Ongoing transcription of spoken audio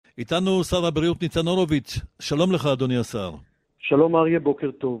איתנו שר הבריאות ניצן הורוביץ. שלום לך, אדוני השר. שלום אריה,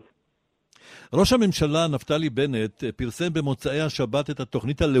 בוקר טוב. ראש הממשלה נפתלי בנט פרסם במוצאי השבת את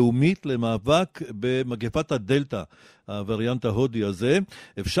התוכנית הלאומית למאבק במגפת הדלטה, הווריאנט ההודי הזה.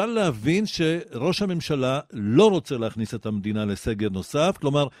 אפשר להבין שראש הממשלה לא רוצה להכניס את המדינה לסגר נוסף,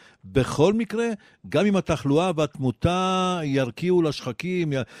 כלומר, בכל מקרה, גם אם התחלואה והתמותה ירקיעו לשחקים,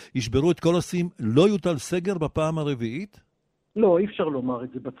 ישברו את כל השיאים, לא יוטל סגר בפעם הרביעית? לא, אי אפשר לומר את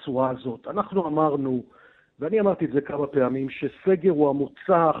זה בצורה הזאת. אנחנו אמרנו, ואני אמרתי את זה כמה פעמים, שסגר הוא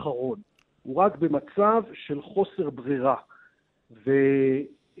המוצא האחרון. הוא רק במצב של חוסר ברירה.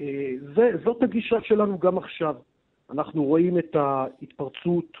 וזאת הגישה שלנו גם עכשיו. אנחנו רואים את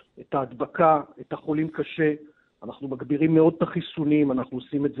ההתפרצות, את ההדבקה, את החולים קשה. אנחנו מגבירים מאוד את החיסונים, אנחנו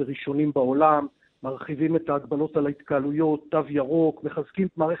עושים את זה ראשונים בעולם, מרחיבים את ההגבלות על ההתקהלויות, תו ירוק, מחזקים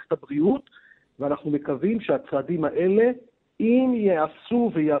את מערכת הבריאות, ואנחנו מקווים שהצעדים האלה, אם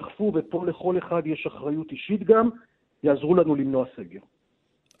יעשו ויאכפו, ופה לכל אחד יש אחריות אישית גם, יעזרו לנו למנוע סגר.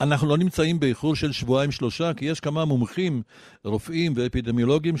 אנחנו לא נמצאים באיחור של שבועיים-שלושה, כי יש כמה מומחים, רופאים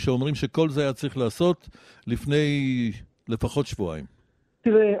ואפידמיולוגים שאומרים שכל זה היה צריך לעשות לפני לפחות שבועיים.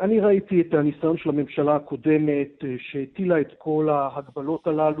 תראה, אני ראיתי את הניסיון של הממשלה הקודמת שהטילה את כל ההגבלות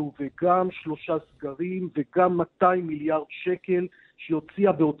הללו, וגם 3 סגרים וגם 200 מיליארד שקל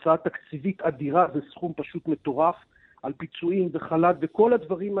שיוציאה בהוצאה תקציבית אדירה, זה סכום פשוט מטורף, על פיצויים וחל"ת וכל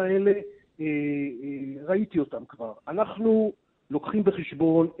הדברים האלה, ראיתי אותם כבר. אנחנו לוקחים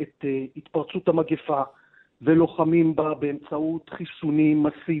בחשבון את התפרצות המגפה ולוחמים בה באמצעות חיסונים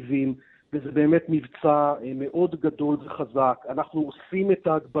מסיביים, וזה באמת מבצע מאוד גדול וחזק. אנחנו עושים את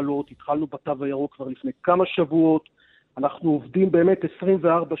ההגבלות, התחלנו בתו הירוק כבר לפני כמה שבועות, אנחנו עובדים באמת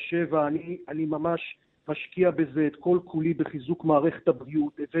 24/7, אני ממש משקיע בזה את כל כולי בחיזוק מערכת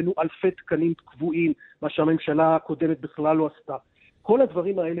הבריאות, הבאנו אלפי תקנים קבועים, מה שהממשלה הקודמת בכלל לא עשתה. כל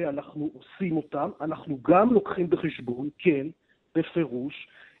הדברים האלה אנחנו עושים אותם, אנחנו גם לוקחים בחשבון, כן, בפירוש,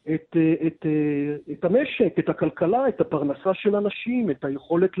 את המשק, את הכלכלה, את הפרנסה של אנשים, את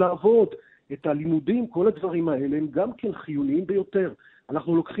היכולת לעבוד, את הלימודים, כל הדברים האלה הם גם כן חיוניים ביותר.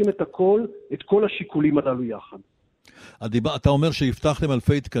 אנחנו לוקחים את כל השיקולים הללו יחד. אתה אומר שהבטחתם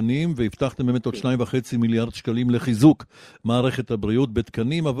אלפי תקנים, והבטחתם באמת עוד 2.5 מיליארד שקלים לחיזוק מערכת הבריאות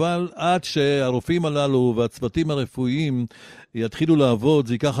בתקנים, אבל עד שהרופאים הללו והצוותים הרפואיים יתחילו לעבוד,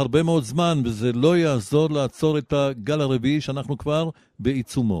 זה ייקח הרבה מאוד זמן, וזה לא יעזור לעצור את הגל הרביעי שאנחנו כבר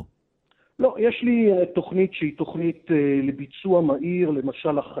בעיצומו. לא, יש לי תוכנית שהיא תוכנית לביצוע מהיר,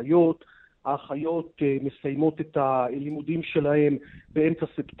 למשל האחיות מסיימות את הלימודים שלהם באמצע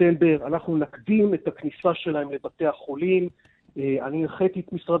ספטמבר, אנחנו נקדים את הכניסה שלהם לבתי החולים, אני הנחיתי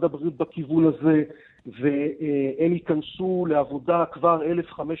את משרד הבריאות בכיוון הזה, והם ייכנסו לעבודה כבר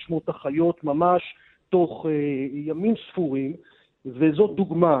 1,500 אחיות ממש תוך ימים ספורים, וזאת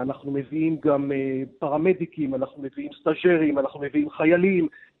דוגמה, אנחנו מביאים גם פרמדיקים, אנחנו מביאים סטאז'רים, אנחנו מביאים חיילים,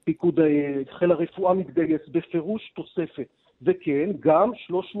 פיקוד חיל הרפואה מתגייס, בפירוש תוספת. וכן, גם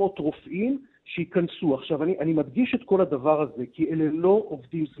 300 רופאים שיכנסו. עכשיו, אני מדגיש את כל הדבר הזה, כי אלה לא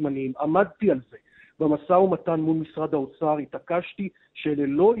עובדים זמניים. עמדתי על זה. במשא ומתן מול משרד האוצר התעקשתי שאלה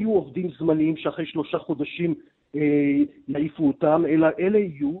לא יהיו עובדים זמניים שאחרי 3 חודשים יעיפו אותם, אלא אלה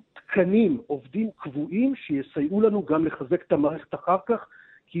יהיו תקנים, עובדים קבועים שיסייעו לנו גם לחזק את המערכת אחר כך,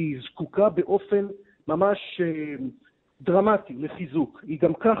 כי היא זקוקה באופן ממש דרמטי לחיזוק. היא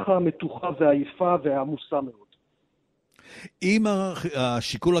גם ככה מתוחה ועייפה ועמוסה מאוד. אם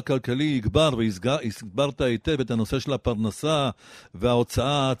השיקול הכלכלי יגבר, והסברת היטב את הנושא של הפרנסה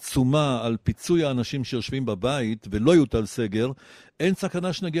וההוצאה העצומה על פיצוי האנשים שיושבים בבית ולא יוטל סגר, אין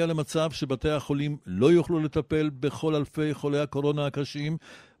סכנה שנגיע למצב שבתי החולים לא יוכלו לטפל בכל אלפי חולי הקורונה הקשים,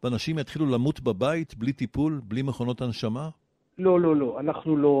 ואנשים יתחילו למות בבית בלי טיפול, בלי מכונות הנשמה? לא,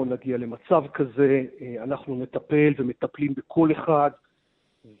 אנחנו לא נגיע למצב כזה, אנחנו נטפל ומטפלים בכל אחד,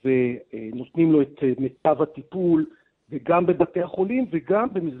 ונותנים לו את מיטב הטיפול, וגם בבתי החולים וגם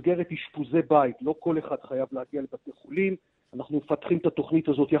במסגרת אשפוזי בית. לא כל אחד חייב להגיע לבתי חולים. אנחנו מפתחים את התוכנית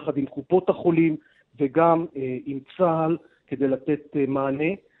הזאת יחד עם קופות החולים וגם עם צה"ל כדי לתת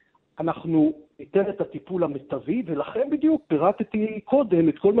מענה. אנחנו ניתן את הטיפול המיטבי, ולכן בדיוק פירטתי קודם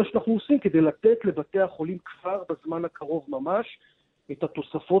את כל מה שאנחנו עושים כדי לתת לבתי החולים כבר בזמן הקרוב ממש את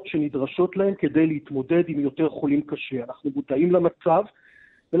התוספות שנדרשות להם כדי להתמודד עם יותר חולים קשה. אנחנו מודעים למצב,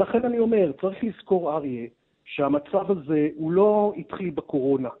 ולכן אני אומר, צריך לזכור אריה, שהמצב הזה הוא לא התחיל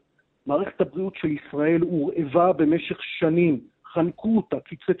בקורונה. מערכת הבריאות של ישראל הורעבה במשך שנים, חנקו אותה,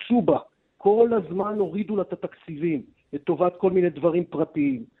 קיצצו בה, כל הזמן הורידו לה את התקציבים, לטובת כל מיני דברים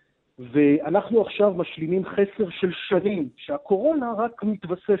פרטיים. ואנחנו עכשיו משלימים חסר של שנים, שהקורונה רק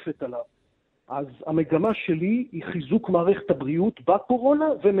מתווספת עליו. אז המגמה שלי היא חיזוק מערכת הבריאות בקורונה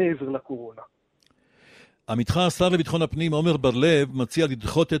ומעבר לקורונה. עמיתך השר לביטחון הפנים עומר בר-לב מציע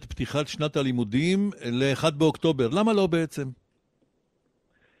לדחות את פתיחת שנת הלימודים ל-1 באוקטובר. למה לא בעצם?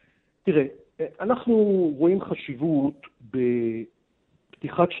 תראה, אנחנו רואים חשיבות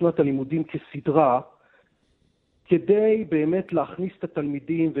בפתיחת שנת הלימודים כסדרה, כדי באמת להכניס את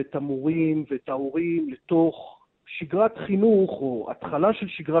התלמידים ואת המורים ואת ההורים לתוך שגרת חינוך, או התחלה של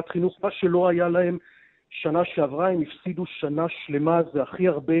שגרת חינוך, מה שלא היה להם שנה שעברה. הם הפסידו שנה שלמה, זה הכי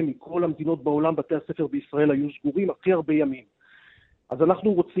הרבה מכל המדינות בעולם, בתי הספר בישראל היו סגורים הכי הרבה ימים. אז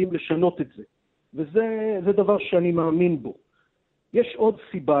אנחנו רוצים לשנות את זה, וזה דבר שאני מאמין בו. יש עוד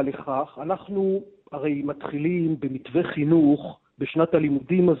סיבה לכך, אנחנו הרי מתחילים במתווה חינוך בשנת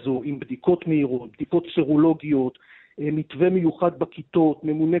הלימודים הזו, עם בדיקות מהירות, בדיקות סרולוגיות, מתווה מיוחד בכיתות,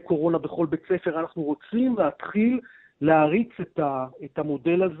 ממונה קורונה בכל בית ספר. אנחנו רוצים להתחיל להריץ את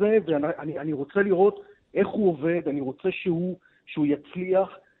המודל הזה, ואני רוצה לראות איך הוא עובד, אני רוצה שהוא יצליח,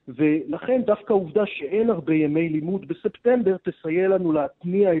 ולכן דווקא העובדה שאין הרבה ימי לימוד בספטמבר תסייע לנו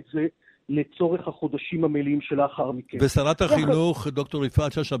להתניע את זה לצורך החודשים המלאים שלאחר מכן. ושרת החינוך, דוקטור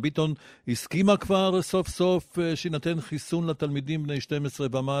יפעת שאשא ביטון, הסכימה כבר סוף סוף שינתן חיסון לתלמידים בני 12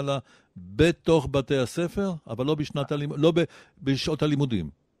 ומעלה בתוך בתי הספר, אבל לא בשעות הלימודים.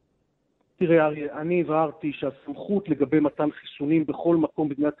 תראה אריה, אני הבהרתי שהסמכות לגבי מתן חיסונים בכל מקום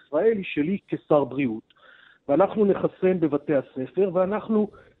במדינת ישראל היא שלי כשר בריאות. ואנחנו נחסן בבתי הספר, ואנחנו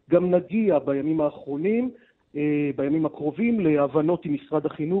גם נגיע בימים הקרובים להבנות עם משרד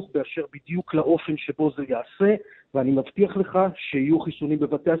החינוך באשר בדיוק לאופן שבו זה יעשה, ואני מבטיח לך שיהיו חיסונים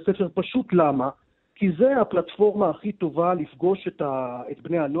בבתי הספר. פשוט למה? כי זה הפלטפורמה הכי טובה לפגוש את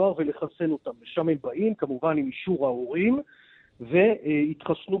בני הנוער ולחסן אותם. לשם הם באים, כמובן עם אישור ההורים,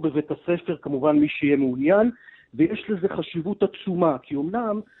 והתחסנו בבית הספר, כמובן מי שיהיה מעוניין, ויש לזה חשיבות עצומה, כי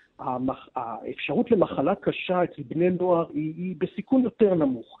אמנם האפשרות למחלה קשה אצל בני נוער היא בסיכון יותר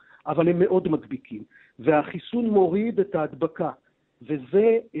נמוך, אבל הם מאוד מדביקים, והחיסון מוריד את ההדבקה,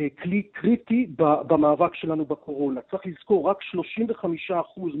 וזה כלי קריטי במאבק שלנו בקורונה. צריך לזכור, רק 35%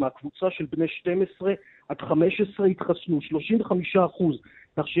 מהקבוצה של בני 12 עד 15 התחסנו, 35%,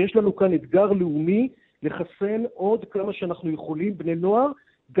 כך שיש לנו כאן אתגר לאומי לחסן עוד כמה שאנחנו יכולים בני נוער,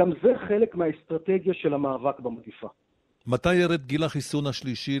 גם זה חלק מהאסטרטגיה של המאבק במגפה. מתי ירד גיל החיסון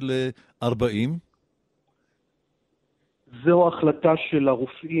השלישי ל-40? זו החלטה של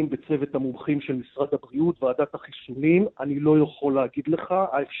הרופאים בצוות המומחים של משרד הבריאות, ועדת החיסונים. אני לא יכול להגיד לך,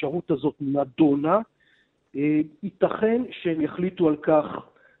 האפשרות הזאת נדונה. ייתכן שהם יחליטו על כך,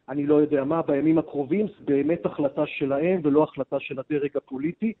 אני לא יודע מה, בימים הקרובים. זה באמת החלטה שלהם ולא החלטה של הדרג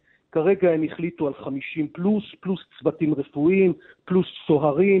הפוליטי. כרגע הם החליטו על 50 פלוס צוותים רפואיים, פלוס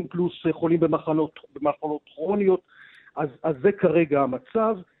סוהרים, פלוס חולים במחלות כרוניות. אז זה כרגע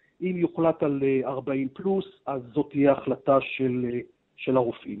המצב. אם יוחלט על 40 פלוס, אז זאת תהיה החלטה של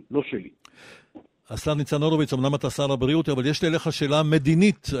הרופאים, לא שלי. השר ניצן הורוביץ, אמנם אתה שר הבריאות, אבל יש לי אליך שאלה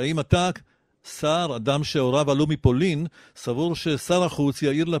מדינית. האם אתה, שר, אדם שהוריו עלו מפולין, סבור ששר החוץ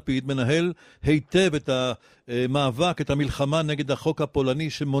יאיר לפיד מנהל היטב את המאבק, את המלחמה נגד החוק הפולני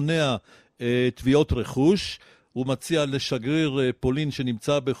שמונע תביעות רכוש? הוא מציע לשגריר פולין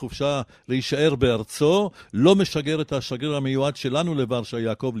שנמצא בחופשה להישאר בארצו, לא משגר את השגריר המיועד שלנו לוורשה,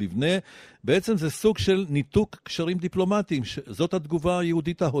 יעקב לבנה. בעצם זה סוג של ניתוק קשרים דיפלומטיים. זאת התגובה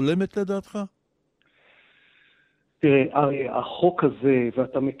היהודית ההולמת לדעתך? תראה, ארי, החוק הזה,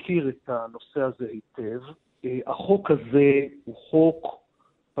 ואתה מכיר את הנושא הזה היטב, החוק הזה הוא חוק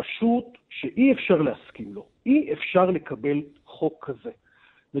פשוט שאי אפשר להסכים לו. אי אפשר לקבל חוק כזה.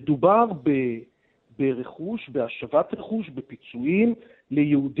 מדובר ברכוש, בהשבת רכוש, בפיצויים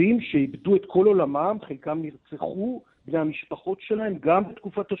ליהודים שאיבדו את כל עולמם, חלקם נרצחו, בני המשפחות שלהם, גם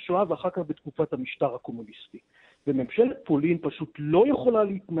בתקופת השואה ואחר כך בתקופת המשטר הקומוניסטי. וממשלת פולין פשוט לא יכולה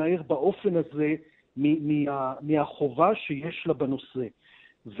להתנער באופן הזה מהחובה שיש לה בנושא.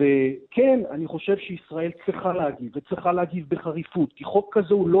 וכן, אני חושב שישראל צריכה להגיב, וצריכה להגיב בחריפות, כי חוק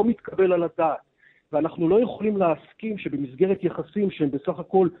כזה הוא לא מתקבל על הדעת. ואנחנו לא יכולים להסכים שבמסגרת יחסים שהם בסך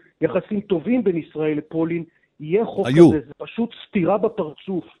הכל יחסים טובים בין ישראל לפולין, יהיה חוק כזה. זה פשוט סתירה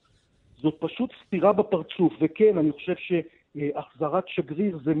בפרצוף. זאת פשוט סתירה בפרצוף. וכן, אני חושב שהחזרת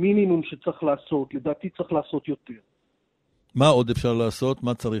שגריר זה מינימום שצריך לעשות. לדעתי צריך לעשות יותר. מה עוד אפשר לעשות?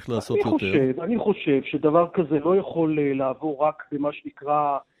 מה צריך לעשות יותר? אני חושב שדבר כזה לא יכול לעבור רק במה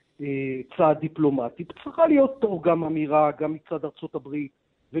שנקרא צעד דיפלומטי. צריכה להיות פה גם אמירה, גם מצד ארצות הברית,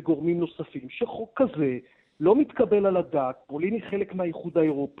 וגורמים נוספים, שחוק כזה לא מתקבל על הדעת. פולין היא חלק מהאיחוד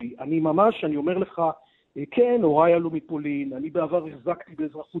האירופי. אני אומר לך, כן, הוריי עלו מפולין, אני בעבר החזקתי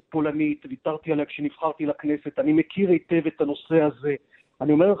באזרחות פולנית, ויתרתי עליה כשנבחרתי לכנסת, אני מכיר היטב את הנושא הזה,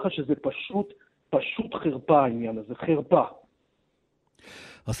 אני אומר לך שזה פשוט חרפה העניין הזה, חרפה.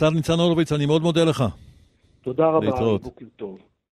 השר ניצן הורוביץ, אני מאוד מודה לך. תודה רבה, להתראות. בוקר טוב.